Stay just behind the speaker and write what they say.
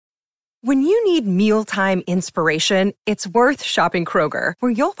When you need mealtime inspiration, it's worth shopping Kroger,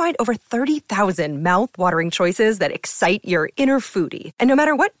 where you'll find over 30,000 mouth-watering choices that excite your inner foodie. And no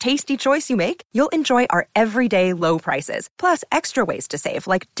matter what tasty choice you make, you'll enjoy our everyday low prices, plus extra ways to save,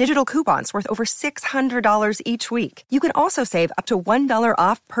 like digital coupons worth over $600 each week. You can also save up to $1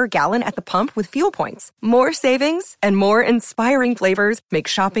 off per gallon at the pump with fuel points. More savings and more inspiring flavors make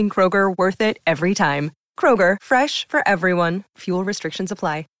shopping Kroger worth it every time. Kroger, fresh for everyone. Fuel restrictions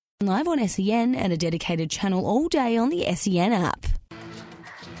apply. Live on SEN and a dedicated channel all day on the SEN app.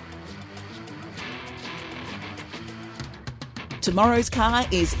 Tomorrow's car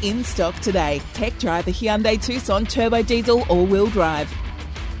is in stock today. Tech drive the Hyundai Tucson Turbo Diesel all-wheel drive.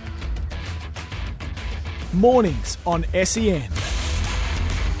 Mornings on SEN.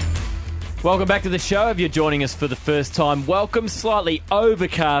 Welcome back to the show. If you're joining us for the first time, welcome. Slightly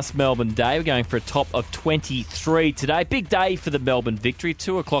overcast Melbourne day. We're going for a top of 23 today. Big day for the Melbourne Victory,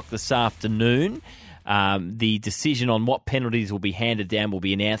 2 o'clock this afternoon. The decision on what penalties will be handed down will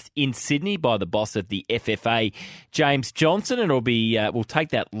be announced in Sydney by the boss of the FFA, James Johnson, and we'll take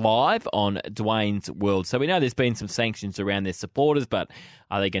that live on Dwayne's World. So we know there's been some sanctions around their supporters, but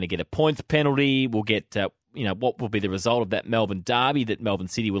are they going to get a points penalty? We'll get what will be the result of that Melbourne derby that Melbourne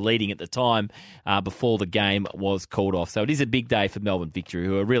City were leading at the time before the game was called off. So it is a big day for Melbourne Victory,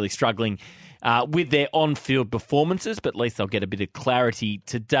 who are really struggling with their on-field performances, but at least they'll get a bit of clarity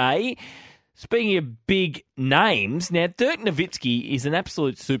today. Speaking of big names, now Dirk Nowitzki is an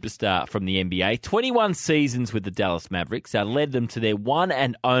absolute superstar from the NBA. 21 seasons with the Dallas Mavericks led them to their one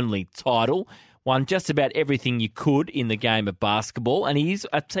and only title, won just about everything you could in the game of basketball, and he is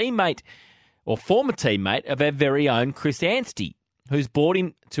a teammate or former teammate of our very own Chris Anstey, who's brought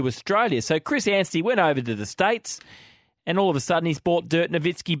him to Australia. So Chris Anstey went over to the States, and all of a sudden he's brought Dirk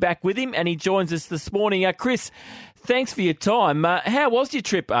Nowitzki back with him, and he joins us this morning. Chris, thanks for your time. How was your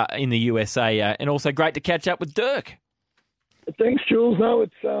trip in the USA, and also great to catch up with Dirk? Thanks, Jules. No,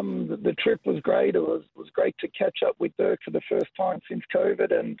 it's the trip was great. It was great to catch up with Dirk for the first time since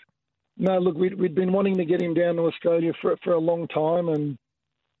COVID. And no, look, we'd been wanting to get him down to Australia for a long time, and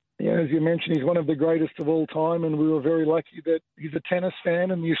as you mentioned, he's one of the greatest of all time, and we were very lucky that he's a tennis fan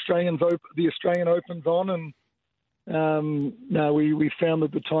and the Australian Open's on, and we found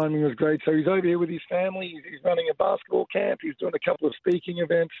that the timing was great. So he's over here with his family. He's running a basketball camp. He's doing a couple of speaking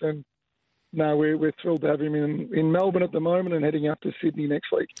events, and we're thrilled to have him in Melbourne at the moment and heading up to Sydney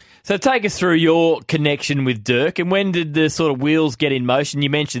next week. So take us through your connection with Dirk, and when did the sort of wheels get in motion? You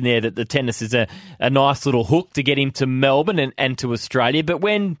mentioned there that the tennis is a nice little hook to get him to Melbourne and to Australia, but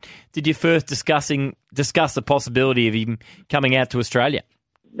when did you first discuss the possibility of him coming out to Australia?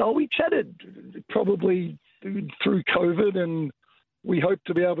 No, we chatted probably through COVID, and we hoped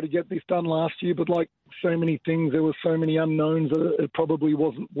to be able to get this done last year, but like so many things, there were so many unknowns that it probably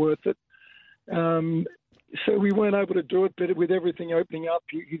wasn't worth it. So we weren't able to do it, but with everything opening up,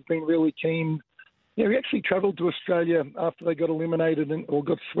 he's been really keen. He actually travelled to Australia after they got eliminated or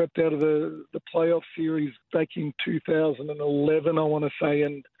got swept out of the playoff series back in 2011, I want to say.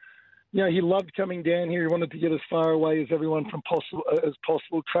 And, he loved coming down here. He wanted to get as far away as everyone as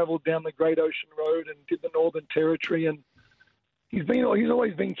possible, travelled down the Great Ocean Road and did the Northern Territory. And he's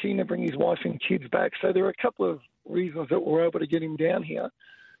always been keen to bring his wife and kids back. So there are a couple of reasons that we're able to get him down here.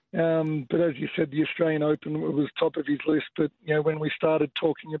 But as you said, the Australian Open was top of his list. But, when we started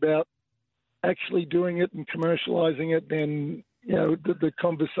talking about actually doing it and commercialising it, then, the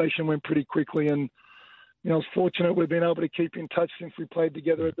conversation went pretty quickly. And, I was fortunate we've been able to keep in touch since we played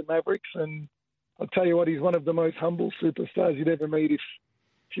together at the Mavericks. And I'll tell you what, he's one of the most humble superstars you'd ever meet. If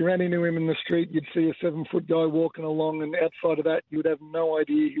you ran into him in the street, you'd see a 7-foot guy walking along, and outside of that, you would have no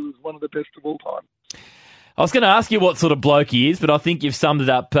idea he was one of the best of all time. I was going to ask you what sort of bloke he is, but I think you've summed it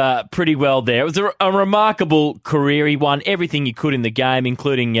up pretty well there. It was a remarkable career. He won everything he could in the game,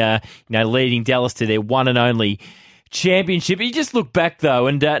 including leading Dallas to their one and only championship. You just look back, though,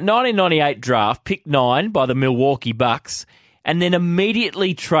 and 1998 draft, picked 9 by the Milwaukee Bucks, and then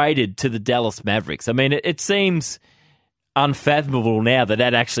immediately traded to the Dallas Mavericks. I mean, it seems unfathomable now that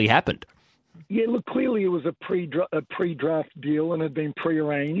actually happened. Yeah, look, clearly it was a pre-draft deal and had been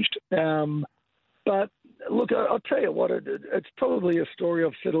prearranged. But look, I'll tell you what, it's probably a story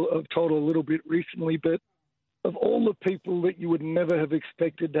I've told a little bit recently, but of all the people that you would never have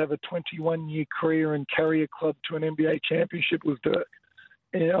expected to have a 21-year career and carry a club to an NBA championship was Dirk.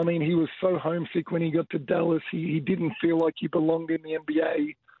 And, I mean, he was so homesick when he got to Dallas. He didn't feel like he belonged in the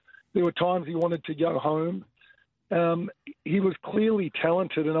NBA. There were times he wanted to go home. He was clearly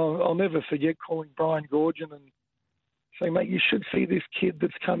talented, and I'll never forget calling Brian Goorjian and saying, mate, you should see this kid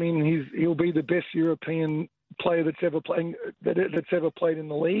that's come in. He'll be the best European player that's ever played in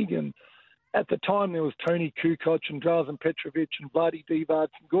the league. And at the time, there was Tony Kukoc and Drazen Petrovic and Vlade Divac.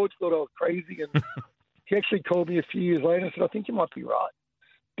 And Gorge thought I was crazy. And he actually called me a few years later and said, I think you might be right.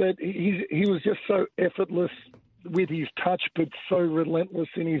 But he was just so effortless with his touch, but so relentless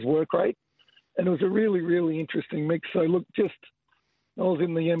in his work rate. And it was a really, really interesting mix. So, look, I was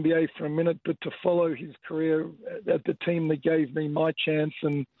in the NBA for a minute, but to follow his career at the team that gave me my chance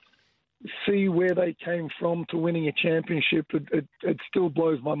and see where they came from to winning a championship, it still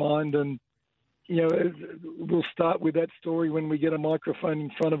blows my mind. And, we'll start with that story when we get a microphone in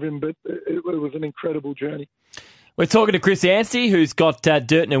front of him, but it was an incredible journey. We're talking to Chris Anstey, who's got Dirk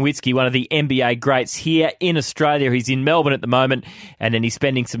Nowitzki, one of the NBA greats here in Australia. He's in Melbourne at the moment, and then he's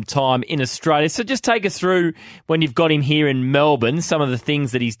spending some time in Australia. So just take us through, when you've got him here in Melbourne, some of the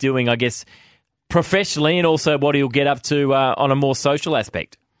things that he's doing, I guess, professionally, and also what he'll get up to on a more social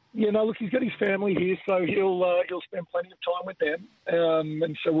aspect. Yeah, no, look, he's got his family here, so he'll spend plenty of time with them,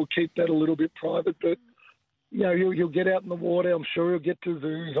 and so we'll keep that a little bit private. But he'll get out in the water. I'm sure he'll get to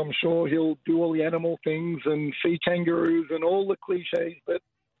zoos. I'm sure he'll do all the animal things and see kangaroos and all the cliches. But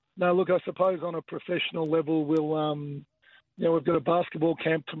no, look, I suppose on a professional level, we've got a basketball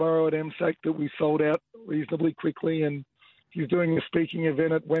camp tomorrow at MSAC that we sold out reasonably quickly, and he's doing a speaking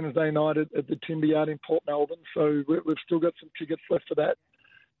event at Wednesday night at the Timber Yard in Port Melbourne. So we've still got some tickets left for that.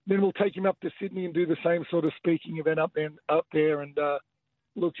 Then we'll take him up to Sydney and do the same sort of speaking event up there. And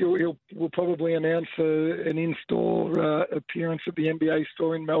look, we'll probably announce an in-store appearance at the NBA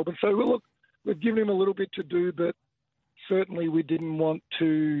store in Melbourne. So look, we've given him a little bit to do, but certainly we didn't want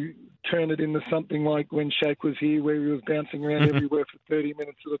to turn it into something like when Shaq was here, where he was bouncing around everywhere for 30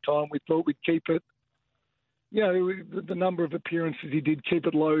 minutes at a time. We thought we'd keep it. The number of appearances he did, keep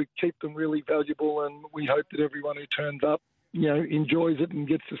it low, keep them really valuable, and we hope that everyone who turns up enjoys it and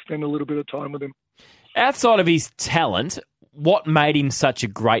gets to spend a little bit of time with him. Outside of his talent, what made him such a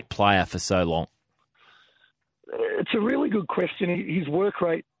great player for so long? It's a really good question. His work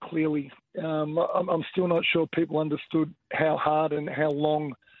rate, clearly. I'm still not sure people understood how hard and how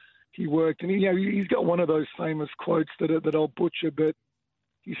long he worked. And, he's got one of those famous quotes that I'll butcher, but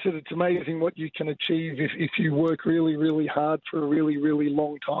he said it's amazing what you can achieve if you work really, really hard for a really, really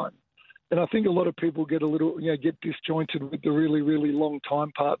long time. And I think a lot of people get get disjointed with the really, really long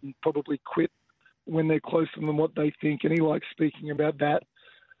time part and probably quit when they're closer than what they think. And he likes speaking about that.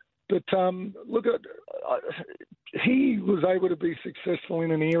 But look, he was able to be successful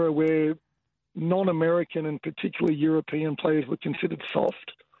in an era where non-American and particularly European players were considered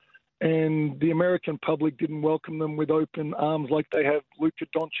soft. And the American public didn't welcome them with open arms like they have Luka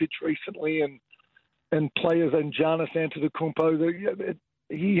Doncic recently and players and Giannis Antetokounmpo.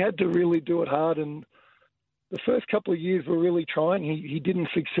 He had to really do it hard, and the first couple of years were really trying. He didn't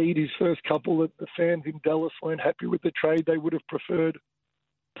succeed his first couple. The fans in Dallas weren't happy with the trade. They would have preferred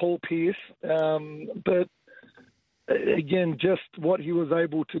Paul Pierce. But again, just what he was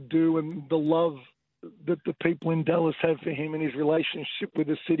able to do and the love that the people in Dallas have for him and his relationship with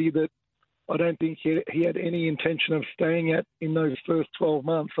the city that I don't think he had any intention of staying at in those first 12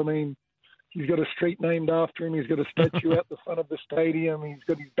 months. I mean, he's got a street named after him. He's got a statue out the front of the stadium. He's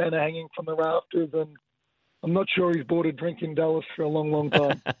got his banner hanging from the rafters. And I'm not sure he's bought a drink in Dallas for a long, long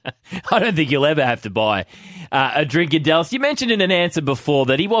time. I don't think you'll ever have to buy a drink in Dallas. You mentioned in an answer before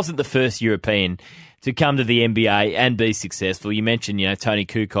that he wasn't the first European to come to the NBA and be successful. You mentioned, Tony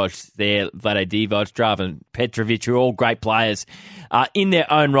Kukoc there, Vlade Divac, Drazen Petrovic, who are all great players in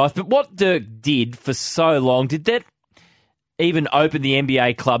their own right. But what Dirk did for so long, did that even open the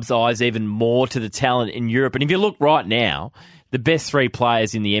NBA club's eyes even more to the talent in Europe? And if you look right now, the best three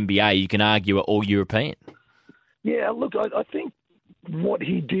players in the NBA, you can argue, are all European. Yeah, look, I think what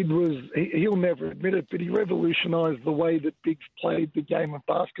he did was, he'll never admit it, but he revolutionised the way that bigs played the game of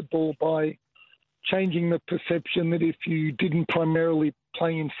basketball by changing the perception that if you didn't primarily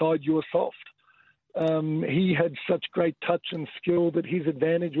play inside, you were soft. He had such great touch and skill that his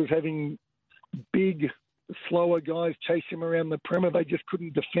advantage was having big, slower guys chase him around the perimeter. They just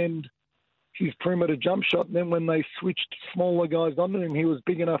couldn't defend his perimeter jump shot. And then when they switched smaller guys onto him, he was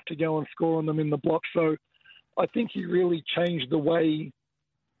big enough to go and score on them in the block. So I think he really changed the way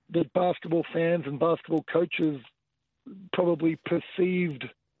that basketball fans and basketball coaches probably perceived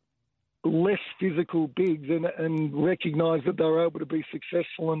less physical bigs and recognised that they were able to be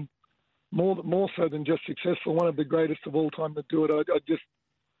successful, and more so than just successful, one of the greatest of all time to do it. I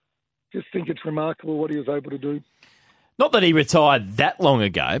just think it's remarkable what he was able to do. Not that he retired that long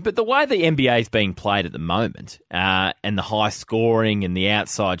ago, but the way the NBA is being played at the moment, and the high scoring and the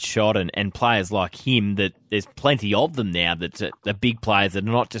outside shot and players like him, that there's plenty of them now that are big players that are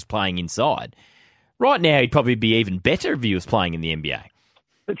not just playing inside, Right now, he'd probably be even better if he was playing in the NBA.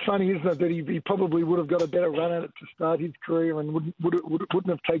 It's funny, isn't it, that he probably would have got a better run at it to start his career and wouldn't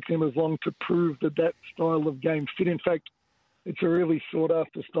have taken him as long to prove that style of game fit. In fact, it's a really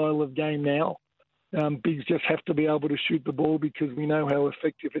sought-after style of game now. Bigs just have to be able to shoot the ball because we know how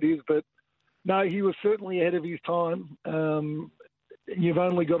effective it is. But, no, he was certainly ahead of his time. You've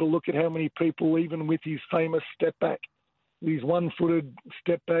only got to look at how many people, even with his famous step back, his one-footed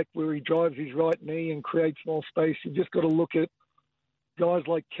step back where he drives his right knee and creates more space. You've just got to look at guys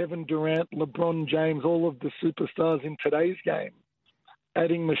like Kevin Durant, LeBron James, all of the superstars in today's game,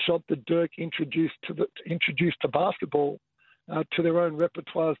 adding the shot that Dirk introduced to basketball to their own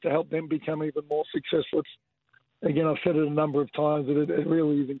repertoires to help them become even more successful. Again, I've said it a number of times that it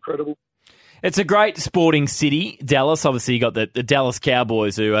really is incredible. It's a great sporting city, Dallas. Obviously, you got the Dallas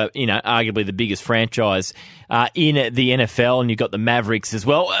Cowboys, who are arguably the biggest franchise in the NFL, and you've got the Mavericks as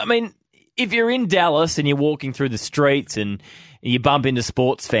well. I mean, if you're in Dallas and you're walking through the streets and you bump into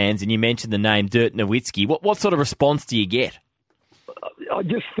sports fans and you mention the name Dirk Nowitzki, what sort of response do you get? I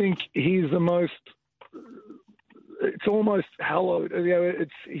just think he's the most. It's almost hallowed.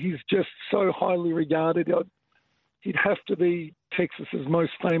 He's just so highly regarded. He'd have to be Texas's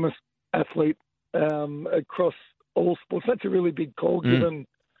most famous athlete across all sports. That's a really big call, given,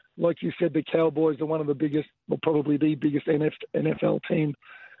 like you said, the Cowboys are one of the biggest, well, probably the biggest NFL team.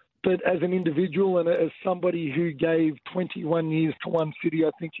 But as an individual and as somebody who gave 21 years to one city,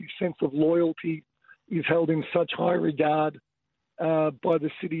 I think his sense of loyalty is held in such high regard by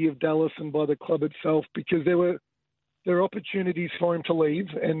the city of Dallas and by the club itself, because there were opportunities for him to leave,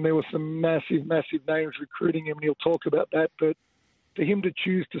 and there were some massive, massive names recruiting him, and he'll talk about that. But for him to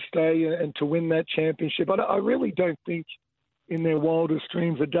choose to stay and to win that championship, I really don't think in their wildest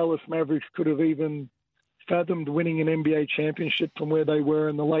dreams the Dallas Mavericks could have even fathomed winning an NBA championship from where they were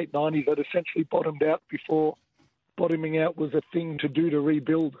in the late 90s. They'd essentially bottomed out before bottoming out was a thing to do to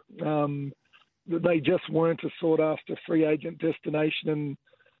rebuild. They just weren't a sought-after free agent destination, and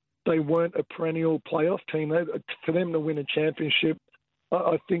they weren't a perennial playoff team. For them to win a championship,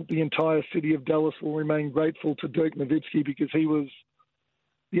 I think the entire city of Dallas will remain grateful to Dirk Nowitzki, because he was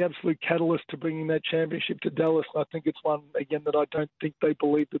the absolute catalyst to bringing that championship to Dallas. I think it's one, again, that I don't think they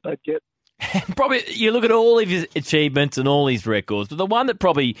believed that they'd get. Probably, you look at all of his achievements and all his records, but the one that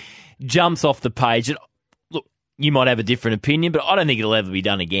probably jumps off the page, and look, you might have a different opinion, but I don't think it'll ever be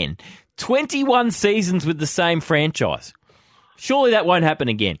done again. 21 seasons with the same franchise. Surely that won't happen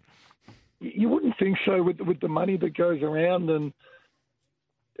again. You wouldn't think so with the money that goes around, and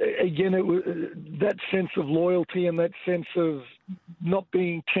again, it was that sense of loyalty and that sense of not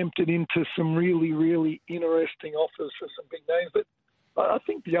being tempted into some really, really interesting offers for some big names. But I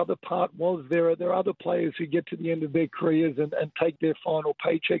think the other part was there are other players who get to the end of their careers and take their final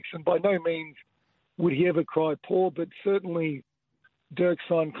paychecks, and by no means would he ever cry poor, but certainly Dirk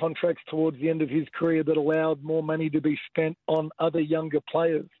signed contracts towards the end of his career that allowed more money to be spent on other younger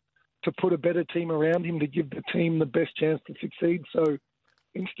players to put a better team around him, to give the team the best chance to succeed. So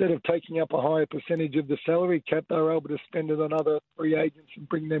instead of taking up a higher percentage of the salary cap, they were able to spend it on other free agents and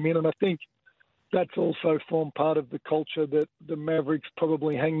bring them in. And I think that's also formed part of the culture that the Mavericks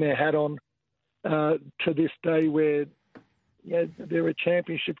probably hang their hat on to this day, where they're a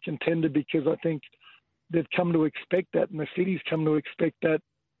championship contender, because I think they've come to expect that, and the city's come to expect that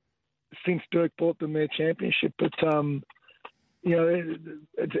since Dirk bought them their championship. But,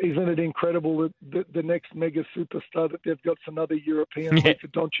 isn't it incredible that the next mega superstar that they've got is another European, Luka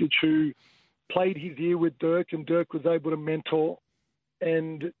Doncic, who played his year with Dirk, and Dirk was able to mentor.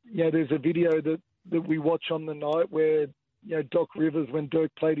 And, there's a video that we watch on the night where, Doc Rivers, when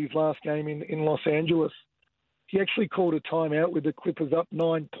Dirk played his last game in Los Angeles, he actually called a timeout with the Clippers up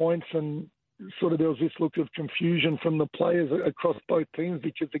 9 points, and sort of there was this look of confusion from the players across both teams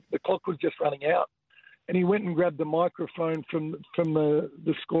because the clock was just running out. And he went and grabbed the microphone from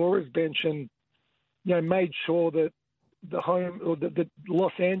the scorer's bench and, made sure that the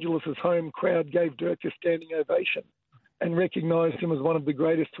Los Angeles' home crowd gave Dirk a standing ovation and recognized him as one of the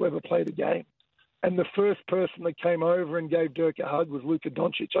greatest to ever play the game. And the first person that came over and gave Dirk a hug was Luka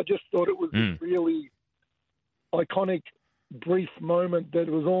Doncic. I just thought it was this really iconic, brief moment that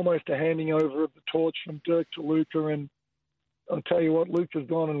was almost a handing over of the torch from Dirk to Luka. And I'll tell you what, Luka's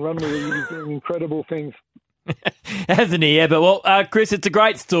gone and run with it. He's doing incredible things. Hasn't he ever? Well, Chris, it's a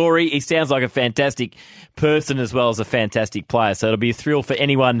great story. He sounds like a fantastic person as well as a fantastic player. So it'll be a thrill for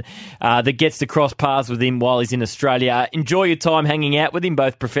anyone that gets to cross paths with him while he's in Australia. Enjoy your time hanging out with him,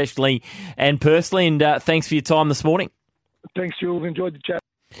 both professionally and personally. And thanks for your time this morning. Thanks, Jules. Enjoyed the chat.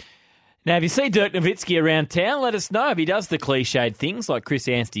 Now, if you see Dirk Nowitzki around town, let us know. If he does the cliched things like Chris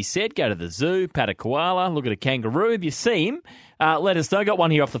Anstey said, go to the zoo, pat a koala, look at a kangaroo. If you see him, let us know. Got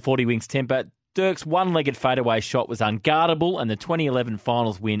one here off the 40 Wings temper. Dirk's one-legged fadeaway shot was unguardable, and the 2011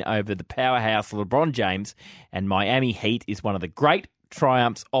 finals win over the powerhouse LeBron James and Miami Heat is one of the great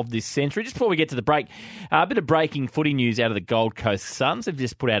triumphs of this century. Just before we get to the break, a bit of breaking footy news out of the Gold Coast Suns. They've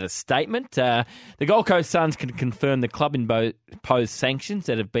just put out a statement. The Gold Coast Suns can confirm the club imposed sanctions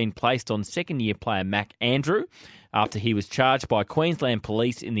that have been placed on second-year player Mac Andrew after he was charged by Queensland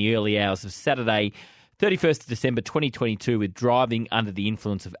Police in the early hours of Saturday, 31st of December 2022, with driving under the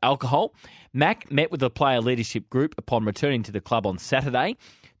influence of alcohol. Mac met with the player leadership group upon returning to the club on Saturday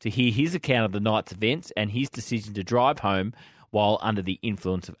to hear his account of the night's events and his decision to drive home while under the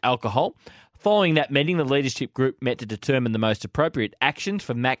influence of alcohol. Following that meeting, the leadership group met to determine the most appropriate actions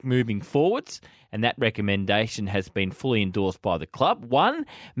for Mac moving forwards, and that recommendation has been fully endorsed by the club. 1,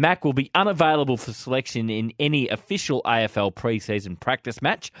 Mac will be unavailable for selection in any official AFL pre-season practice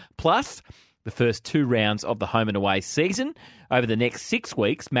match, plus the first 2 rounds of the home and away season. Over the next 6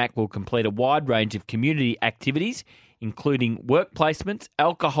 weeks, Mac will complete a wide range of community activities, including work placements,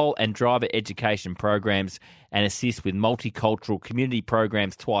 alcohol and driver education programs, and assist with multicultural community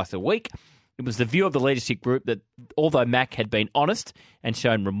programs twice a week. It was the view of the leadership group that although Mac had been honest and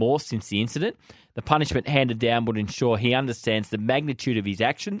shown remorse since the incident, the punishment handed down would ensure he understands the magnitude of his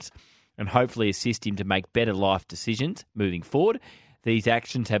actions and hopefully assist him to make better life decisions moving forward. These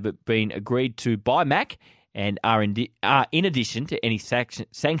actions have been agreed to by Mac and are in addition to any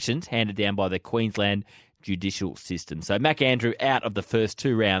sanctions handed down by the Queensland judicial system. So Mac Andrew out of the first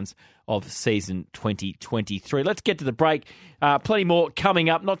 2 rounds of season 2023. Let's get to the break. Plenty more coming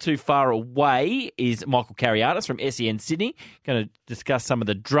up. Not too far away is Michael Cariatis from SEN Sydney. Going to discuss some of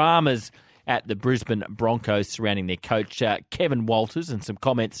the dramas at the Brisbane Broncos surrounding their coach, Kevin Walters, and some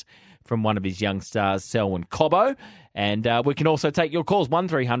comments from one of his young stars, Selwyn Cobbo. And we can also take your calls,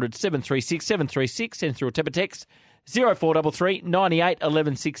 1300 736 736. Send through a temper text, 0433 98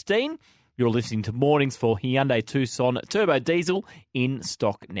 11 16. You're listening to Mornings for Hyundai Tucson Turbo Diesel, in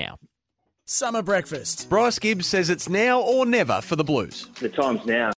stock now. Summer breakfast. Bryce Gibbs says it's now or never for the Blues. The time's now.